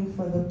praying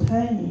for the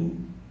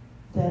pain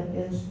that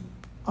is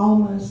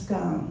almost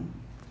gone.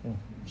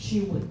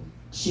 She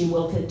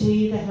will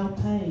continue to have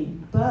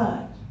pain,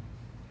 but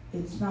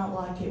it's not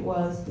like it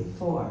was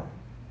before.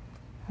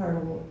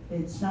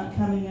 It's not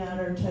coming out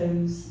her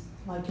toes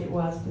like it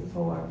was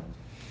before.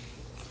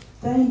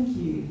 Thank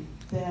you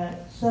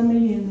that so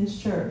many in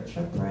this church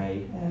have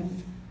prayed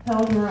and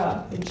held her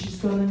up, and she's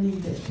going to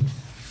need it.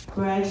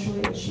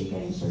 Gradually, as she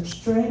gains her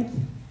strength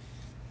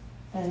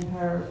and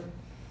her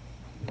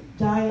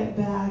diet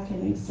back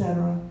and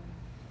etc.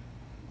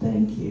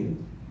 Thank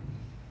you.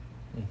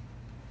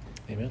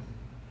 Amen.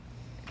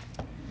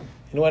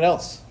 Anyone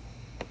else?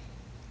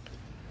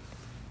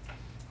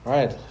 All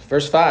right,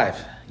 verse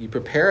 5. You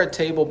prepare a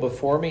table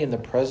before me in the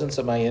presence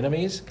of my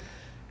enemies.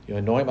 You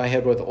anoint my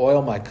head with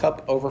oil, my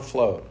cup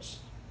overflows.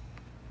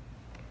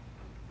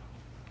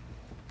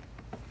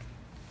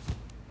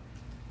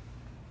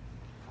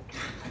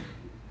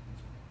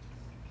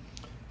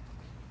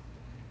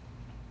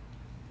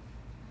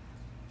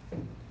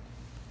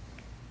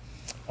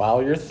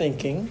 While you're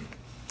thinking,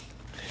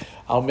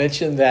 I'll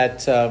mention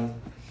that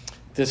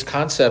this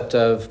concept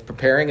of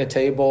preparing a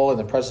table in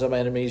the presence of my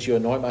enemies, you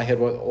anoint my head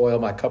with oil,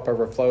 my cup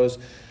overflows.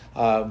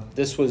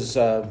 This was,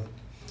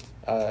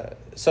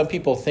 some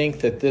people think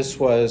that this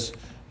was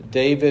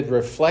David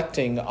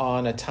reflecting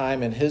on a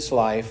time in his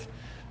life.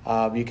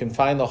 You can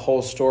find the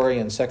whole story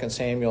in 2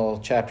 Samuel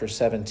chapter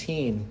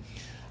 17.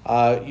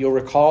 You'll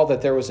recall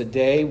that there was a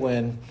day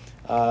when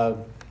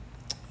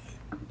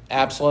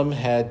Absalom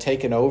had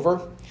taken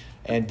over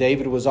and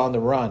David was on the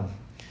run.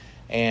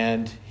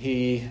 And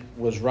he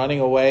was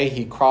running away.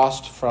 He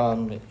crossed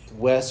from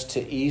west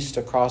to east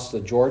across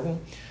the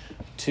Jordan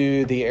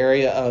to the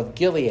area of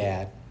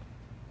Gilead.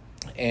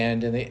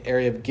 And in the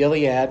area of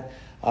Gilead,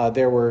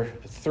 there were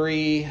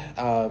three,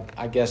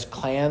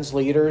 clans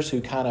leaders who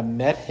kind of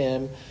met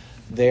him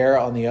there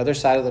on the other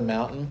side of the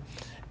mountain.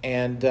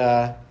 And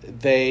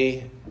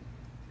they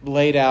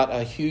laid out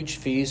a huge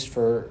feast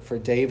for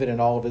David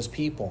and all of his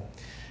people.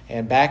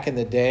 And back in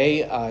the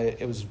day,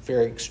 it was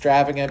very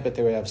extravagant, but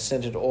they would have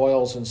scented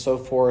oils and so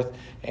forth,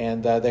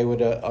 and they would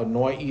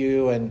anoint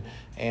you. And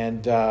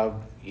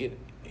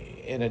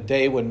in a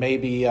day when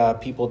maybe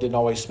people didn't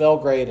always smell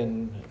great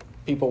and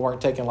people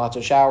weren't taking lots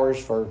of showers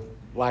for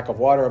lack of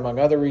water, among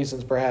other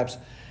reasons perhaps,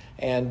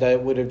 and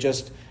it would have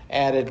just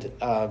added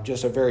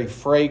just a very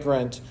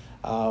fragrant,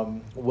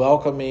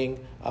 welcoming,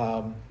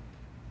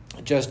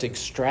 just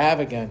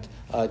extravagant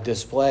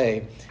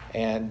display.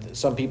 And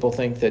some people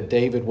think that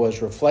David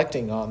was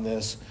reflecting on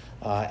this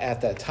at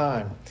that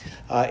time.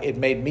 It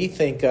made me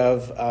think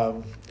of,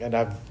 and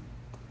I've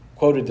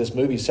quoted this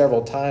movie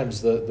several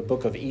times, the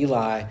book of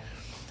Eli.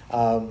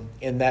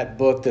 In that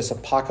book, this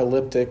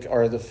apocalyptic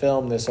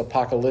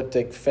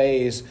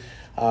phase,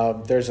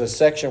 there's a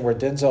section where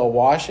Denzel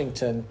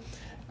Washington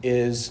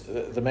is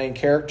the main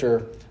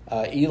character,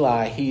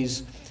 Eli.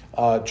 He's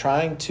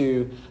trying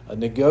to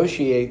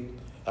negotiate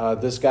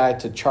this guy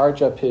to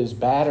charge up his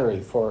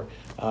battery for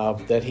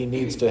that he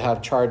needs to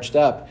have charged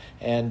up,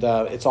 and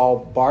it's all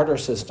barter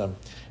system.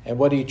 And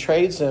what he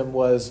trades him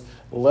was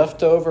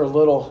leftover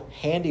little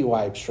handy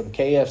wipes from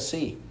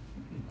KFC,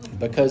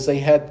 because they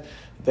had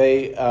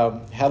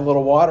a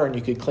little water and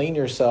you could clean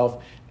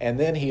yourself. And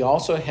then he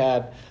also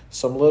had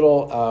some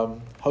little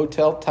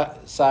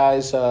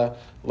hotel-size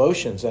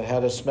lotions that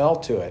had a smell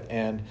to it.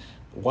 And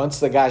once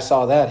the guy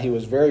saw that, he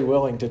was very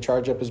willing to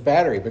charge up his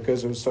battery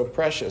because it was so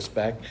precious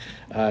back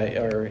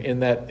or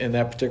in that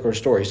particular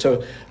story.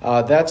 So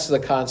that's the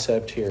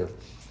concept here.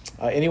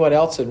 Anyone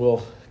else? And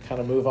we'll kind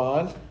of move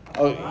on.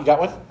 Oh, you got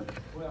one?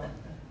 Well,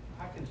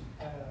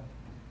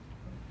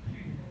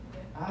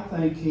 I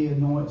think he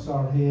anoints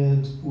our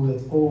heads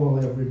with oil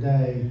every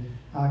day.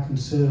 I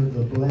consider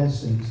the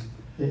blessings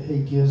that he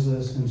gives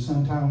us, and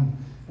sometimes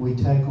we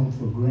take them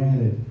for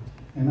granted.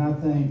 And I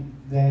think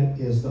that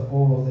is the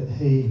oil that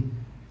he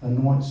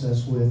anoints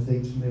us with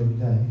each and every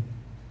day.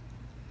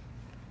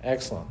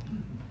 Excellent.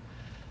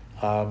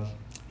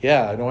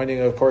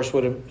 Anointing, of course,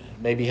 would have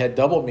maybe had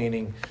double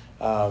meaning.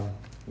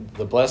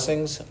 The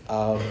blessings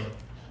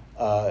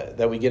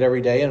that we get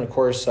every day, and of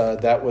course,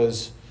 that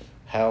was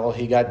how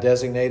he got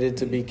designated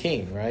to be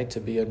king, right? To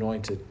be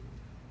anointed.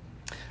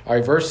 All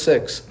right, verse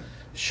 6.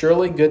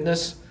 Surely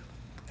goodness,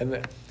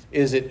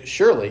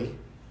 surely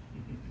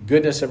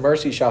goodness and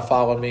mercy shall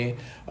follow me,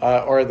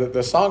 or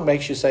the song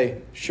makes you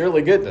say,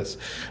 surely goodness.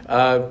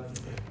 Either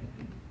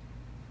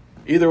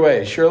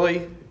way,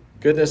 surely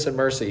goodness and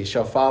mercy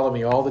shall follow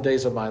me all the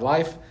days of my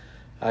life.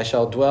 I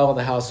shall dwell in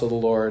the house of the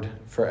Lord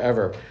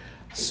forever.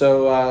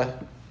 So,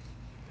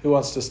 who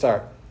wants to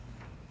start?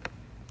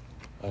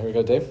 Here we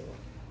go, Dave.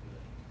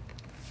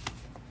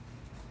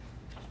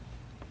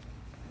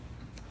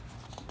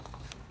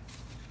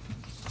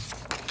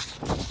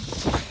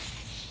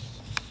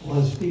 Well,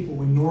 as people,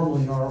 we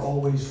normally are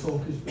always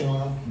focused,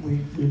 we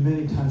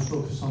many times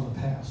focus on the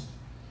past,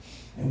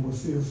 and we're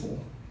fearful,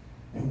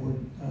 and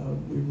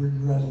we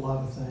regret a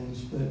lot of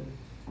things. But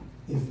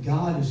if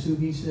God is who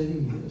he said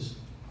he is,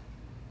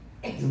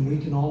 then we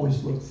can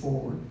always look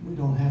forward. We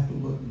don't have to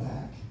look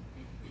back.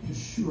 And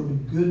surely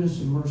goodness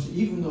and mercy,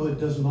 even though it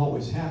doesn't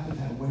always happen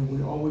that way,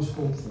 we always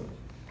hope for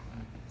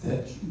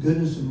that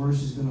goodness and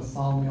mercy is going to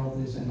follow me all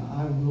this, and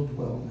I will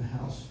dwell in the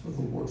house of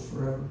the Lord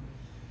forever.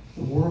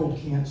 The world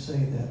can't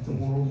say that. The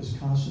world is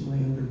constantly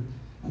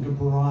under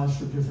barrage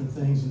for different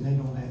things, and they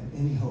don't have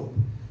any hope.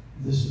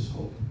 This is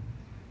hope.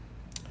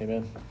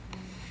 Amen.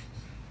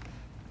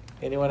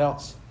 Anyone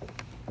else?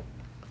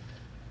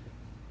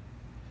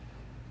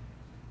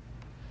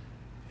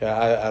 Yeah,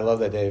 I love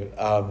that, Dave.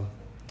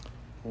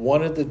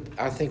 One of the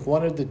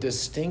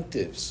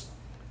distinctives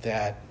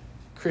that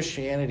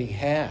Christianity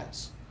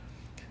has,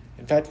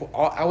 in fact,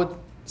 I would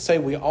say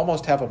we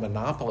almost have a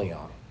monopoly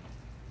on it,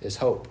 is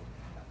hope.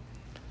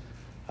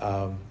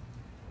 One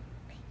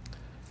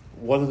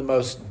of the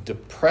most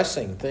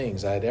depressing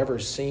things I'd ever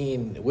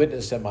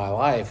witnessed in my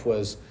life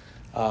was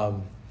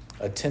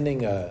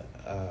attending a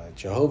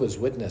Jehovah's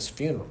Witness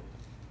funeral.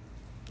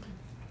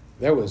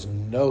 There was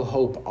no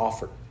hope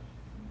offered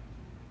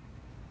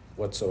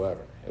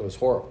whatsoever. It was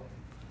horrible.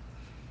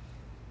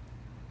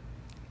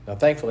 Now,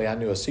 thankfully, I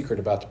knew a secret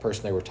about the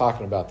person they were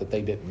talking about that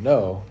they didn't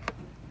know,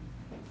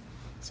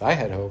 so I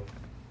had hope.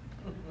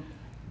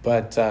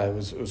 But it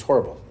was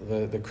horrible.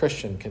 The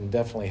Christian can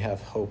definitely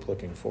have hope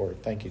looking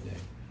forward. Thank you,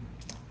 Dave.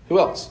 Who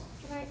else?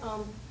 Can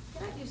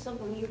I do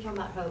something when you were talking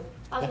about hope?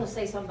 I was going to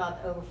say something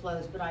about the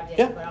overflows, but I didn't.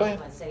 Yeah, but go I'm ahead.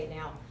 going to say it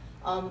now.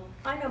 I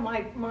know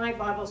my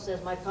Bible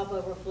says my cup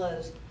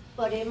overflows,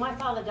 but my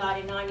father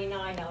died in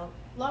 '99 of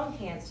lung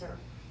cancer.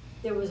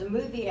 There was a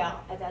movie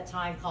out at that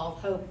time called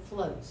Hope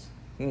Floats.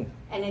 And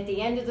at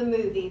the end of the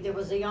movie, there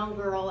was a young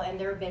girl, and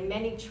there have been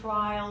many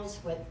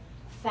trials with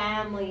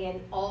family and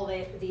all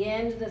that. The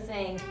end of the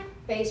thing,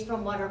 based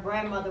from what her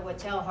grandmother would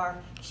tell her,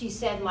 she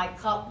said, "My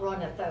cup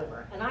runneth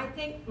over." And I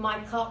think "my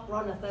cup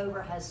runneth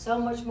over" has so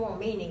much more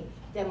meaning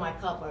than "my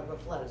cup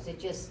overflows."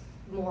 It's just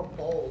more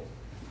bold.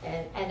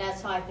 And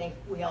that's how I think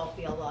we all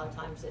feel a lot of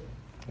times.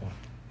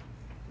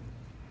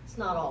 It's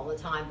not all the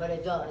time, but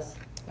it does.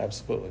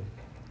 Absolutely.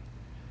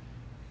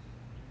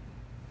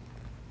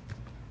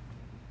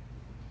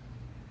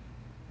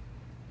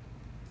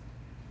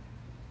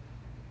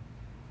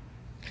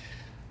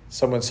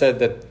 Someone said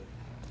that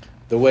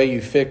the way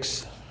you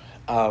fix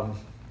a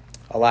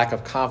lack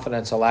of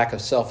confidence, a lack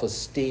of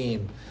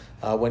self-esteem,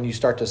 when you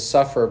start to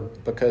suffer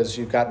because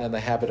you've gotten in the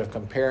habit of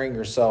comparing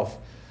yourself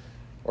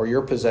or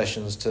your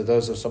possessions to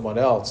those of someone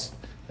else,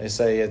 they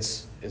say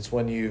it's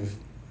when you've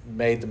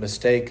made the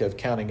mistake of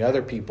counting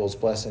other people's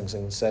blessings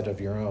instead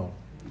of your own.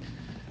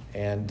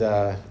 And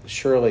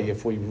surely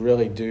if we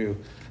really do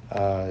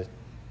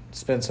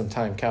spend some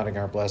time counting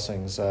our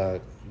blessings,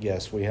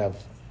 yes, we have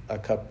a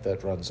cup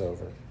that runs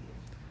over.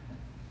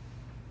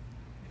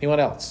 Anyone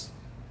else?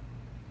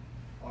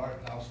 All right,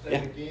 I'll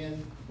state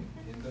again,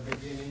 in the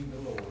beginning,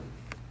 the Lord,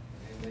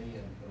 and in the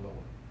end, the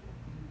Lord.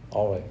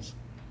 Always.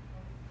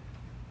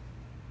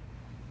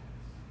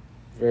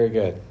 Very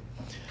good.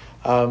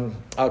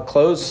 I'll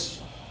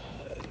close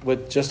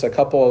with just a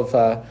couple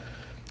of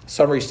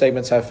summary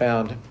statements I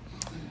found.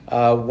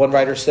 One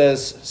writer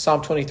says,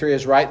 Psalm 23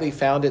 has rightly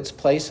found its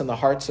place in the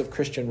hearts of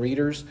Christian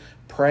readers.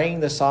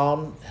 Praying the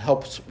psalm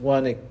helps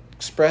one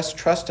express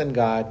trust in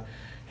God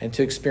and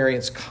to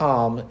experience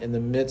calm in the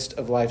midst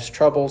of life's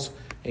troubles,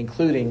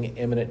 including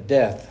imminent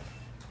death.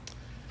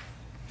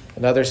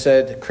 Another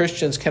said,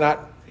 Christians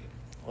cannot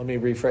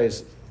read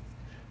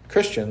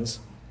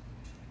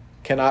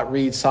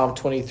Psalm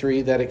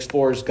 23 that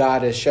explores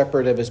God as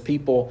shepherd of his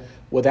people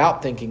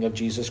without thinking of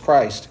Jesus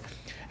Christ.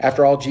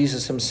 After all,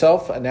 Jesus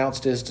himself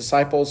announced to his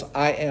disciples,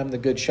 I am the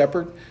good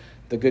shepherd.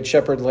 The good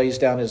shepherd lays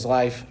down his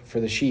life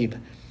for the sheep.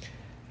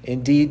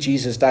 Indeed,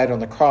 Jesus died on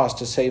the cross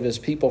to save his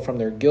people from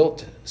their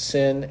guilt,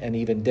 sin, and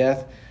even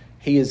death.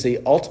 He is the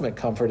ultimate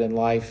comfort in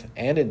life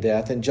and in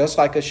death. And just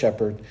like a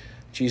shepherd,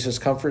 Jesus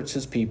comforts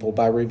his people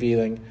by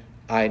revealing,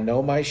 I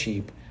know my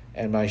sheep,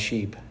 and my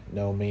sheep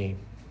know me.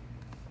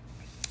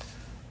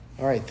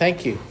 All right,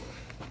 thank you.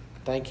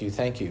 Thank you.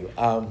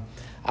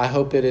 I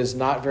hope it is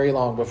not very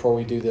long before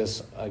we do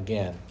this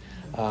again.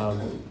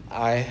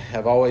 I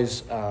have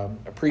always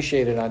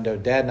appreciated, I know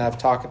Dad and I have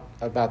talked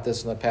about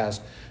this in the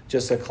past,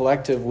 just the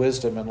collective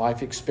wisdom and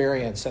life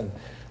experience and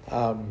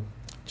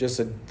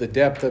just the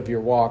depth of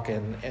your walk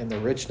and the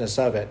richness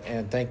of it.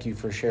 And thank you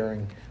for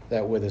sharing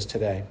that with us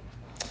today.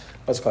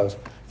 Let's close.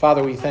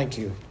 Father, we thank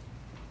you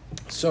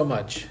so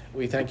much.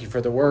 We thank you for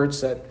the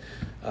words that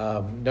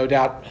no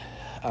doubt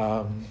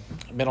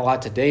meant a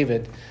lot to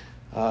David,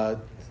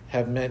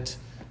 have meant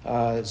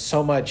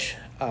so much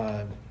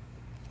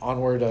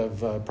onward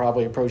of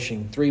probably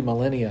approaching 3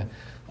 millennia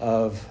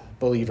of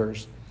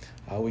believers.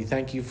 We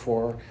thank you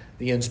for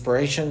the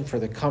inspiration, for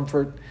the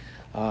comfort,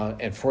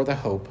 and for the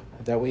hope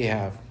that we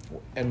have.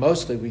 And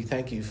mostly we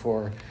thank you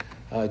for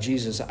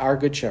Jesus, our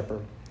good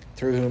shepherd,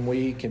 through whom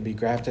we can be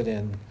grafted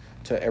in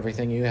to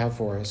everything you have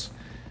for us.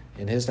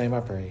 In his name I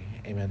pray.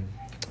 Amen.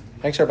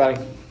 Thanks,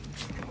 everybody.